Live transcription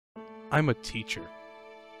I'm a teacher.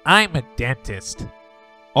 I'm a dentist.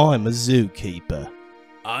 I'm a zookeeper.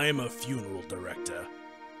 I'm a funeral director.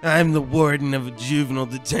 I'm the warden of a juvenile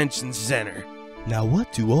detention center. Now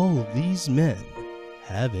what do all of these men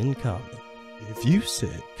have in common? If you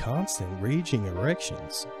said constant raging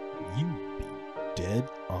erections, you'd be dead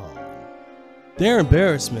on. Their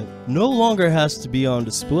embarrassment no longer has to be on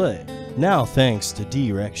display, now thanks to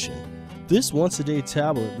De-Rection. This once-a-day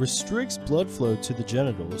tablet restricts blood flow to the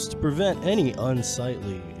genitals to prevent any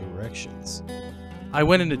unsightly erections. I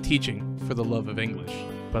went into teaching for the love of English,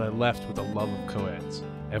 but I left with a love of co-eds.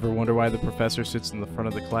 Ever wonder why the professor sits in the front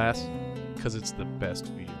of the class? Because it's the best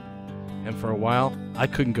view. And for a while, I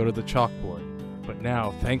couldn't go to the chalkboard. But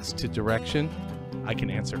now, thanks to De-Rection, I can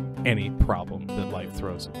answer any problem that life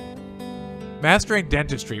throws at me. Mastering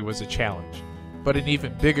dentistry was a challenge, but an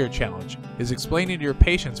even bigger challenge is explaining to your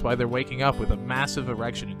patients why they're waking up with a massive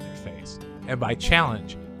erection in their face. And by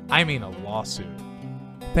challenge, I mean a lawsuit.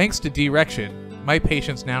 Thanks to De-Rection, my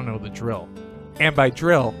patients now know the drill. And by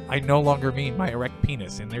drill, I no longer mean my erect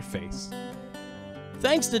penis in their face.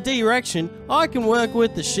 Thanks to De-Rection, I can work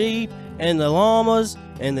with the sheep and the llamas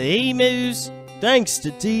and the emus. Thanks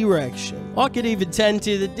to De-Rection, I could even tend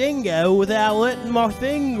to the dingo without letting my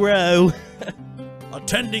thing grow.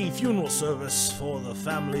 Attending funeral service for the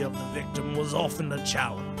family of the victim was often a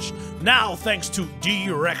challenge. Now, thanks to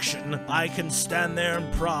De-Rection, I can stand there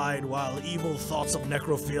in pride while evil thoughts of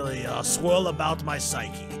necrophilia swirl about my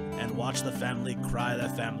psyche and watch the family cry their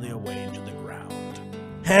family away into the ground.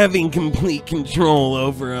 Having complete control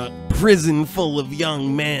over a prison full of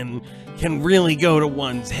young men can really go to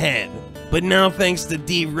one's head. But now, thanks to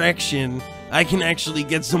De-Rection, I can actually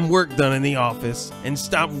get some work done in the office and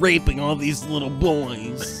stop raping all these little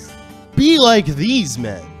boys. Be like these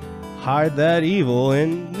men. Hide that evil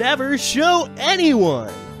and never show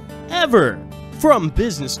anyone. Ever. From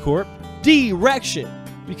Business Corp, De-Rection.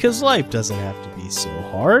 Because life doesn't have to be so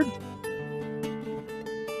hard.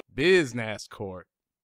 Business Court.